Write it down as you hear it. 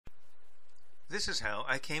This is how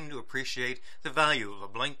I came to appreciate the value of a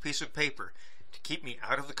blank piece of paper to keep me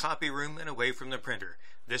out of the copy room and away from the printer.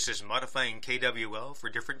 This is Modifying KWL for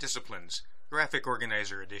Different Disciplines, Graphic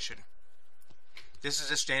Organizer Edition. This is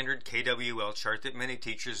a standard KWL chart that many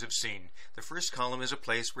teachers have seen. The first column is a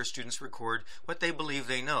place where students record what they believe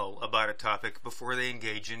they know about a topic before they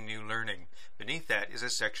engage in new learning. Beneath that is a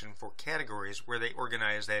section for categories where they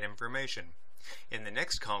organize that information. In the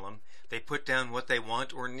next column, they put down what they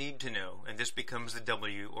want or need to know, and this becomes the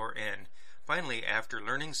W or N. Finally, after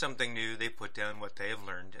learning something new, they put down what they have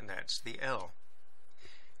learned, and that's the L.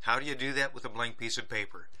 How do you do that with a blank piece of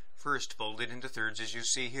paper? First, fold it into thirds as you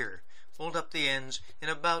see here. Fold up the ends in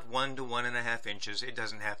about 1 to 1.5 inches. It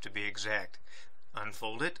doesn't have to be exact.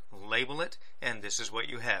 Unfold it, label it, and this is what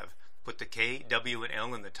you have. Put the K, W, and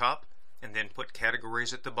L in the top, and then put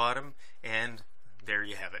categories at the bottom, and there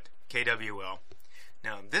you have it, KWL.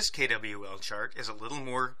 Now, this KWL chart is a little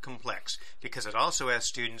more complex because it also asks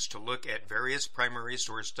students to look at various primary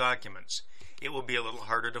source documents. It will be a little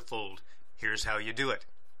harder to fold. Here's how you do it.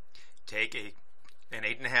 Take an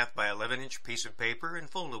 8.5 by 11 inch piece of paper and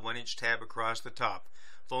fold a 1 inch tab across the top.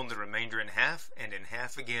 Fold the remainder in half and in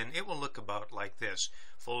half again. It will look about like this.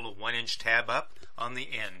 Fold a 1 inch tab up on the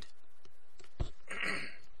end.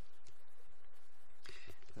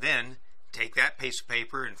 Then take that piece of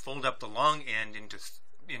paper and fold up the long end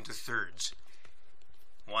into thirds.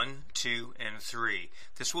 1, 2, and 3.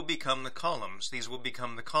 This will become the columns. These will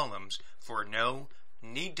become the columns for know,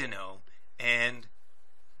 need to know, and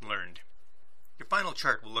learned. Your final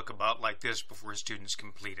chart will look about like this before students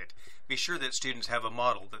complete it. Be sure that students have a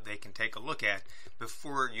model that they can take a look at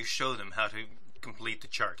before you show them how to complete the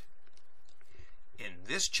chart. In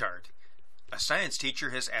this chart, a science teacher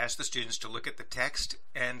has asked the students to look at the text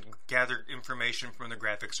and gather information from the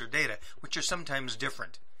graphics or data, which are sometimes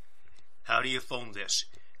different. How do you fold this?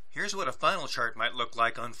 Here's what a final chart might look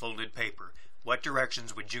like on folded paper. What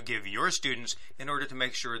directions would you give your students in order to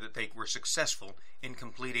make sure that they were successful in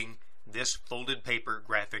completing this folded paper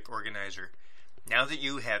graphic organizer? Now that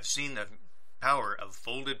you have seen the power of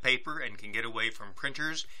folded paper and can get away from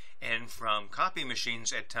printers and from copy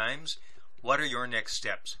machines at times, what are your next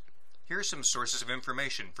steps? Here are some sources of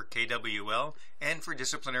information for KWL and for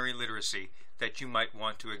disciplinary literacy that you might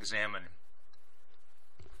want to examine.